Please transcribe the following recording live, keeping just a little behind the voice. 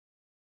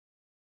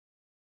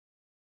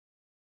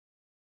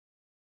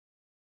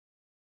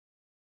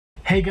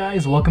Hey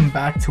guys, welcome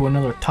back to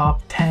another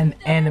top 10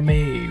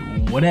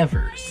 anime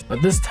whatevers.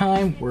 But this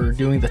time we're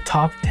doing the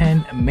top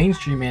 10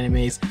 mainstream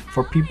animes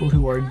for people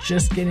who are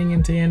just getting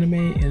into anime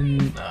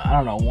and I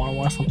don't know, want to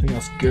watch something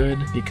else good,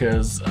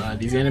 because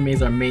these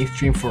animes are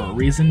mainstream for a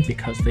reason,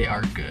 because they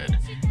are good.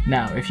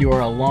 Now, if you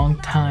are a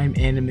long-time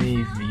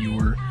anime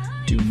viewer,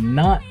 do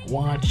not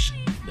watch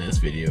this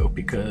video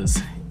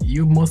because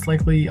you've most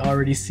likely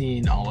already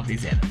seen all of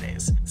these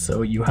animes.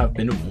 So you have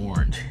been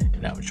warned.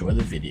 Now enjoy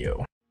the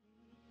video.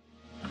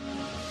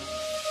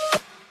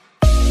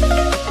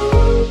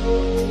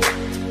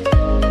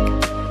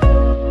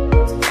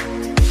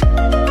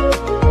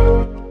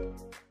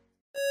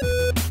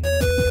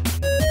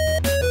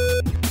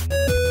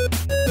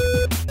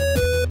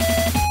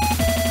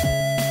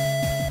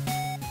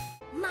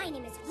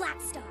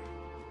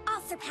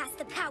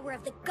 The power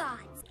of the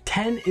gods.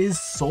 10 is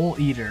Soul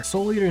Eater.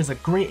 Soul Eater is a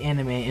great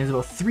anime and is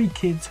about 3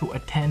 kids who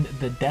attend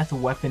the Death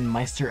Weapon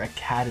Meister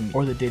Academy,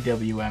 or the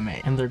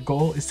DWMA, and their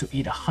goal is to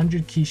eat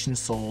 100 Kishin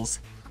souls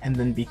and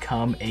then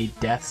become a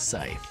Death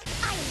Scythe.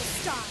 I am the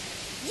star.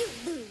 You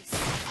lose.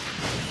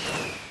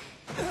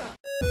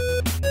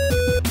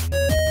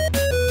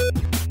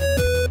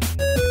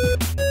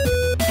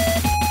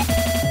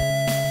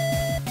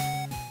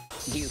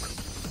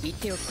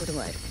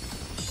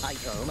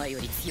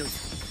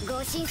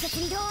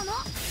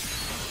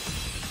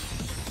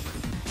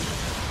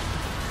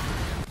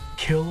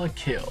 Kill la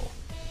Kill.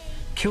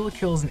 Kill la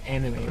Kill is an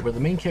anime where the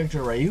main character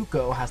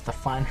Ryuko has to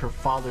find her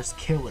father's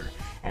killer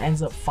and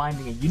ends up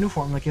finding a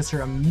uniform that gives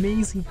her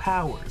amazing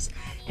powers,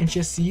 and she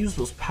has to use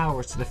those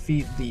powers to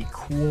defeat the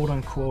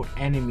quote-unquote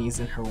enemies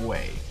in her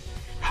way.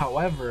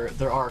 However,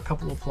 there are a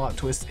couple of plot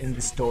twists in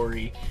the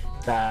story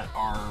that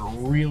are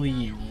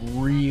really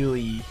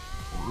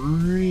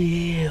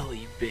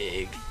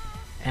big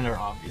and are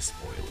obvious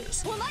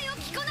spoilers.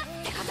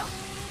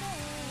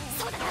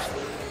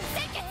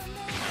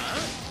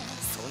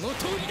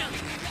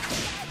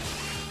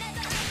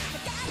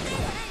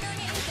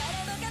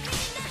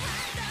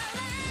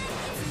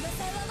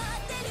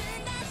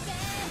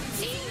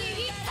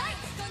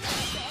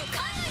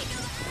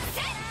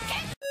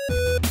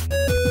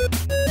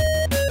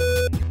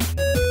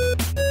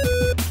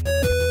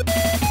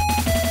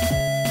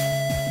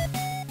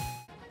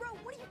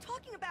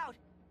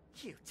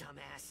 You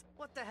dumbass.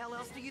 What the hell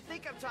else do you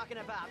think I'm talking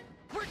about?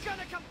 We're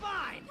gonna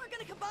combine! We're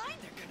gonna combine?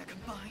 They're gonna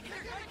combine.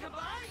 They're gonna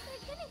combine?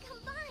 They're gonna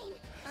combine.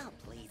 Oh,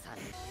 please,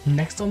 honey.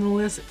 Next on the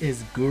list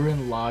is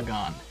Gurren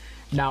Lagann.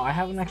 Now, I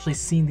haven't actually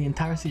seen the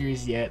entire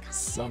series yet,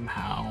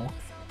 somehow,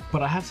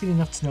 but I have seen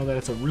enough to know that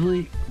it's a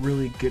really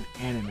good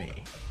anime.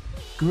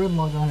 Gurren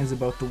Lagann is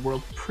about the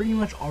world pretty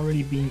much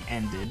already being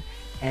ended,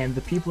 and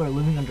the people are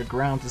living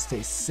underground to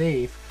stay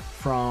safe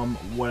from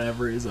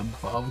whatever is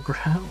above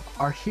ground.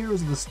 Our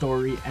heroes of the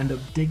story end up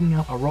digging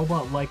up a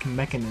robot-like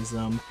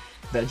mechanism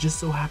that just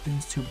so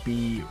happens to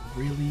be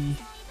really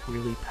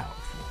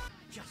powerful.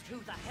 Just who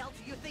the hell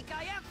do you think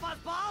I am,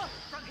 Fuzzball?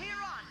 From here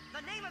on,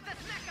 the name of this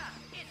mecha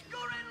is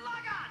Gurren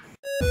Lagann!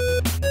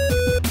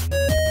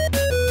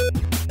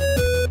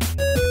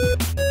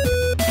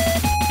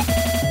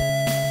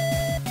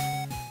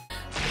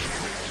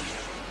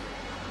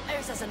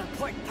 Ursa's an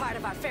important part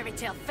of our fairy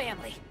tale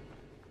family.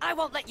 I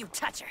won't let you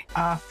touch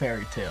her.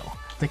 Fairy Tail,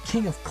 the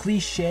king of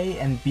cliché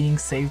and being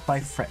saved by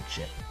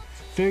friendship.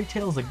 Fairy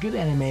Tail is a good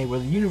anime where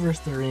the universe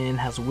they're in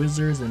has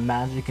wizards and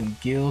magic and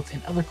guilds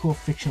and other cool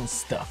fictional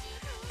stuff.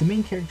 The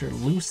main character,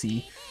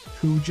 Lucy,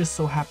 who just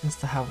so happens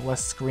to have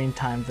less screen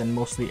time than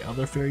most of the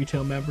other Fairy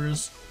Tail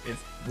members,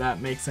 if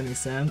that makes any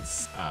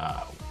sense,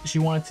 she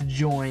wanted to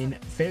join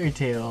Fairy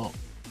Tail,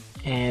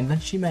 and then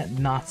she met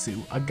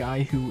Natsu, a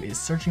guy who is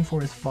searching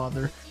for his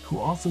father, who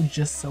also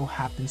just so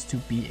happens to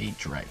be a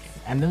dragon.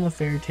 And then the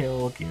Fairy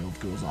Tail Guild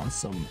goes on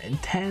some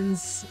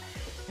intense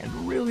and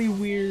really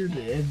weird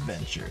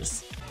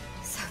adventures.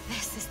 So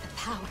this is the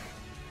power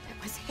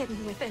that was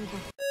hidden within him.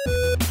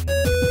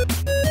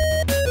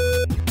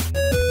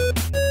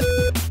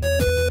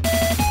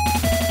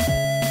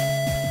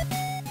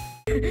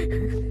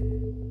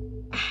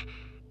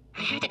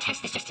 I had to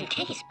test this just in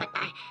case, but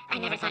I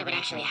never thought it would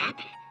actually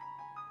happen.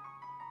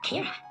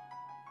 Kira,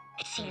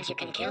 it seems you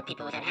can kill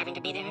people without having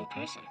to be there in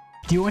person.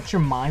 Do you want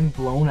your mind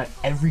blown at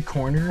every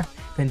corner?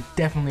 Then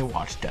definitely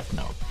watch Death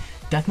Note.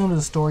 Death Note is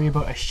a story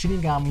about a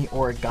Shinigami,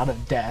 or a god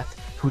of death,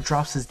 who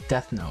drops his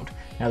Death Note.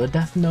 Now the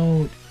Death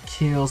Note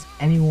kills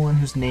anyone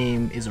whose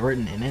name is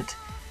written in it,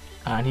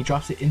 and he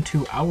drops it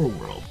into our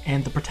world,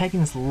 and the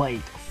protagonist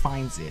Light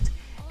finds it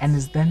and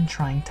is then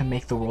trying to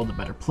make the world a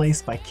better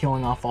place by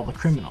killing off all the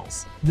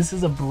criminals. This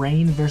is a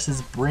brain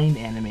versus brain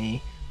anime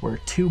where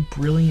 2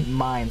 brilliant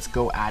minds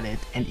go at it,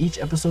 and each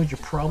episode you're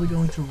probably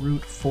going to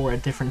root for a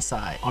different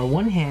side. On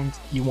one hand,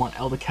 you want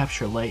L to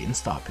capture Light and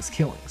stop his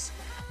killings,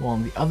 while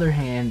on the other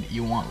hand,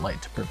 you want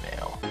Light to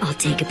prevail. I'll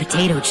take a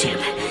potato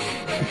chip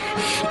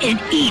and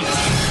eat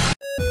it.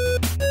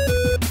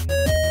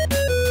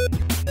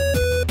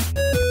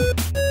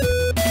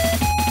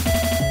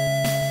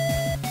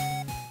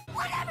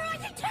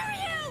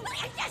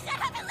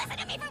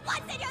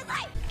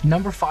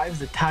 Number 5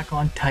 is Attack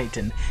on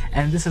Titan,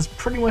 and this is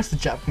pretty much the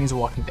Japanese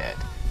Walking Dead.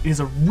 It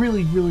is a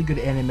really good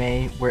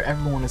anime where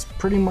everyone is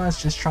pretty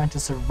much just trying to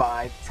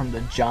survive from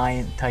the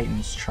giant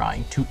titans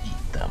trying to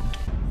eat them.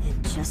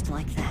 And just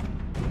like that,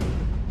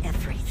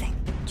 everything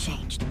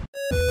changed.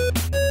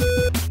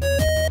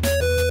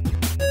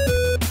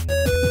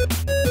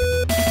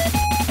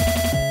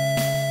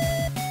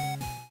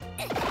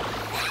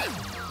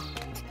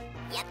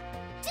 Yep,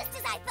 just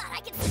as I thought.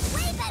 I can see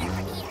way better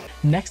from here.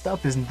 Next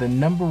up is the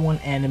number 1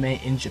 anime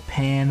in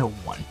Japan,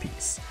 One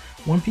Piece.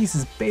 One Piece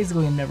is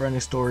basically a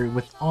never-ending story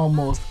with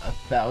almost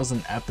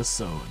 1,000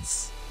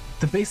 episodes.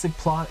 The basic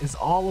plot is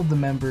all of the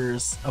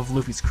members of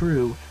Luffy's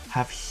crew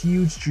have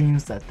huge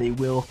dreams that they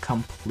will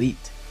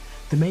complete.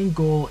 The main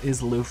goal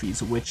is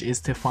Luffy's, which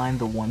is to find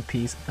the One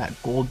Piece that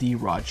Goldie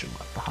Roger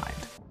left behind.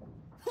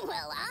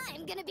 Well,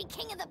 I'm gonna be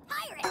king of the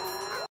pirates.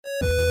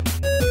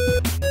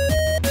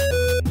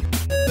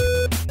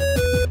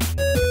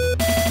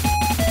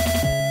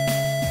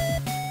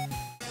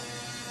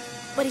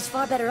 But he's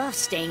far better off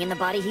staying in the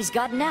body he's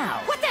got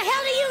now. What the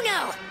hell do you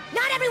know?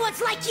 Not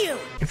everyone's like you.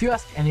 If you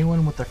ask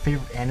anyone what their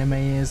favorite anime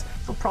is,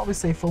 they'll probably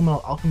say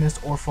Fullmetal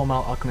Alchemist or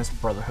Fullmetal Alchemist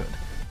Brotherhood.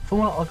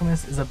 Fullmetal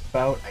Alchemist is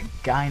about a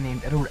guy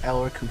named Edward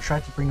Elric who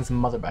tried to bring his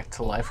mother back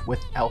to life with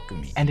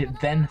alchemy, and it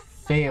then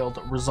failed,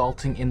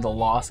 resulting in the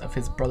loss of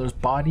his brother's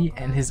body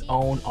and his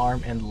own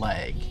arm and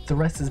leg. The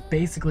rest is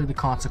basically the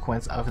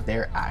consequence of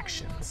their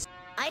actions.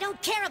 I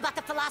don't care about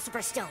the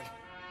Philosopher's Stone.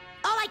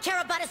 All I care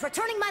about is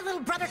returning my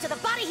little brother to the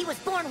body he was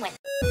born with.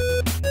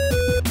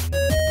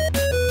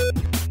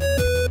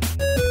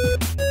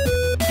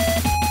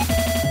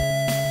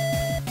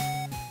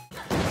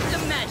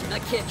 Imagine a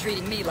kid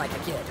treating me like a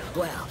kid.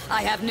 Well,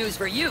 I have news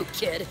for you,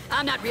 kid.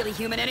 I'm not really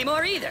human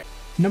anymore either.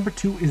 Number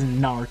 2 is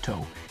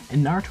Naruto,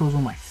 and Naruto is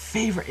one of my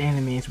favorite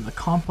animes with a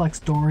complex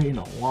story and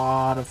a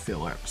lot of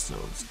filler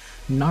episodes.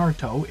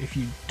 Naruto, if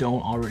you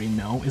don't already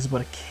know, is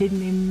about a kid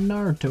named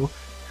Naruto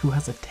who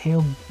has a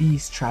tailed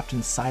beast trapped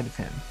inside of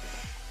him,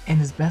 and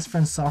his best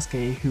friend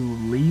Sasuke, who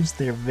leaves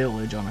their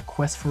village on a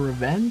quest for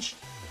revenge?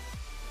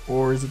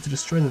 Or is it to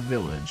destroy the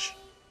village?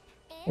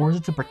 Or is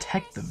it to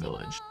protect the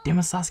village? Damn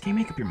it, Sasuke,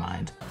 make up your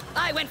mind.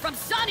 I went from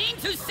Sanin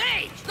to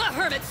Sage, the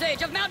hermit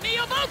sage of Mount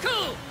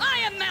Miyoboku! I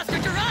am Master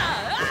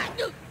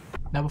Jiraiya!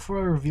 Now before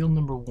I reveal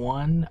number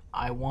 1,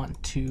 I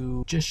want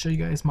to just show you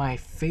guys my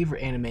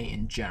favorite anime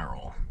in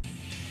general.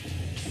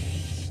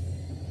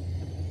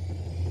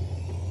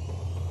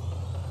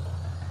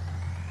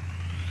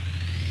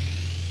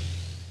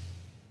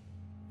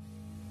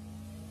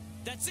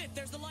 That's it,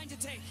 there's the line to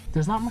take.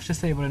 There's not much to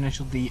say about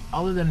Initial D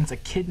other than it's a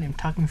kid named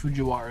Takumi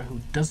Fujiwara who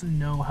doesn't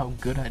know how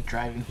good at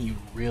driving he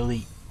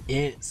really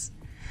is.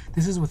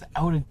 This is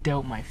without a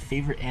doubt my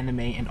favorite anime,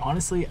 and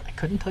honestly, I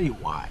couldn't tell you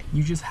why.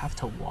 You just have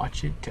to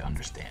watch it to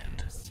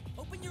understand.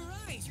 Open your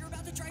eyes, you're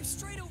about to drive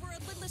straight over a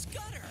lidless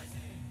gutter.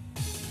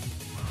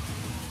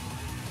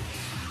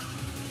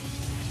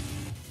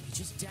 He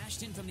just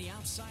dashed in from the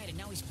outside and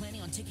now he's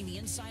planning on taking the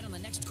inside on the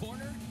next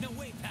corner? No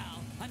way, pal.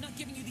 I'm not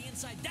giving you the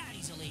inside that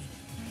easily.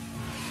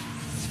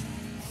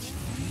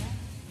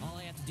 All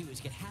I have to do is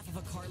get half of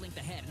a car length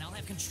ahead and I'll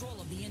have control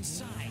of the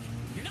inside.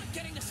 You're not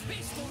getting the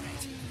space for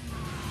it!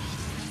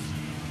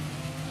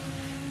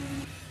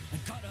 I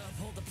gotta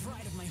uphold the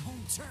pride of my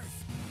home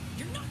turf.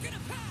 You're not gonna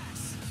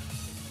pass!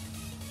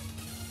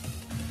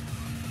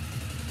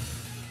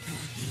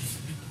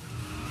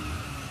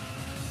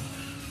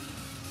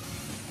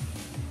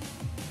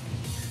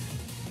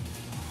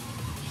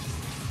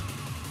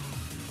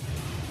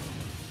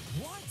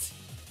 What?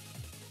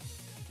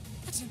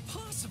 That's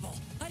impossible!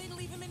 I didn't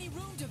leave him any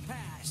room to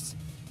pass!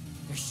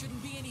 There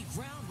shouldn't be any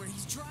ground where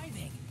he's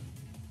driving.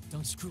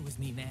 Don't screw with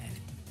me, man.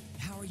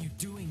 How are you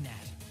doing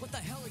that? What the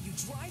hell are you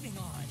driving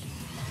on?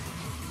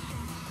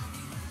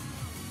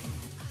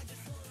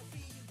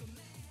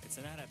 It's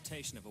an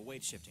adaptation of a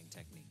weight-shifting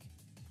technique.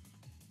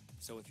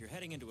 So if you're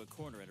heading into a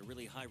corner at a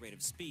really high rate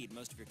of speed,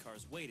 most of your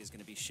car's weight is going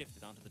to be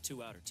shifted onto the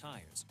 2 outer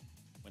tires.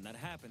 When that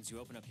happens, you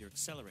open up your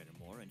accelerator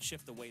more and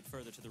shift the weight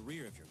further to the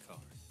rear of your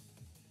car.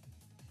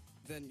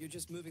 Then you're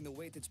just moving the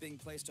weight that's being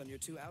placed on your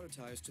 2 outer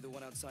tires to the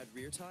 1 outside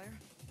rear tire?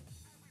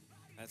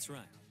 That's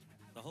right.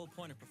 The whole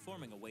point of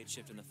performing a weight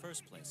shift in the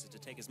first place is to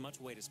take as much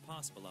weight as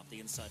possible off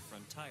the inside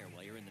front tire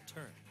while you're in the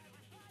turn.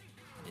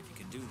 And if you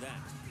can do that...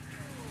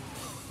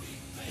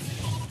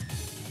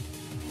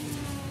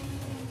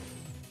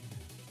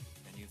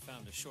 then you've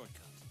found a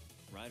shortcut,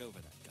 right over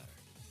that gutter,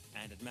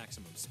 and at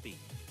maximum speed.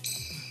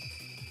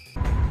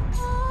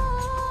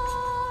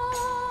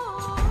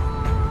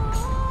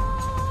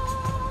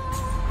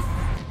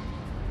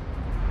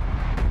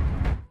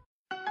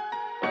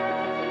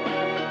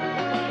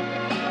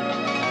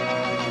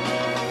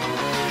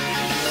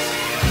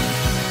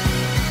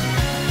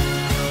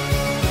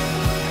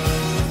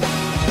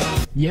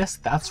 Yes,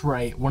 that's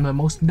right, one of the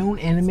most known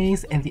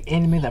animes and the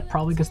anime that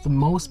probably gets the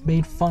most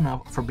made fun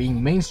of for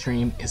being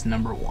mainstream is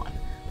number 1.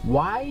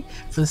 Why?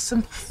 For the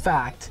simple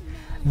fact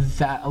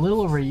that a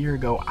little over a year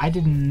ago, I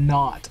did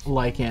not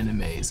like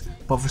animes,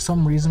 but for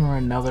some reason or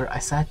another, I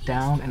sat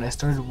down and I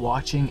started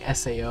watching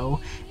SAO,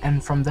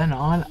 and from then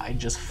on, I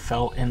just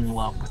fell in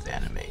love with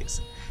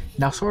animes.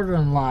 Now, Sword Art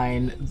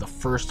Online, the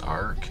first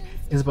arc,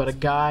 is about a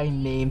guy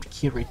named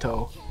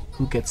Kirito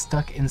who gets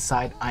stuck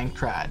inside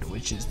Aincrad,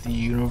 which is the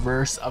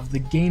universe of the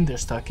game they're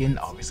stuck in,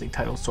 obviously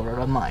titled Sword Art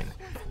Online.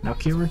 Now,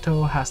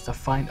 Kirito has to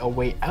find a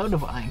way out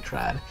of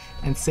Aincrad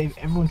and save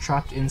everyone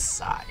trapped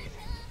inside.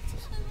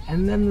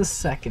 And then the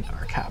second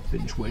arc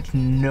happens, which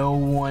no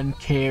one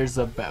cares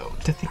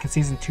about. I think in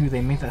season 2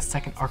 they made that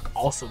second arc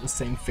also the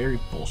same fairy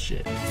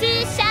bullshit.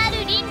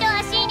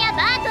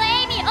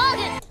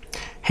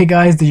 Hey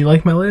guys, did you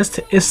like my list?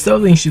 If so,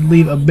 then you should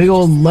leave a big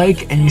old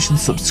like and you should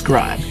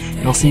subscribe.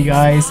 And I'll see you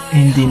guys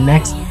in the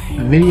next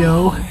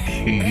video.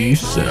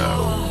 Peace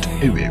out.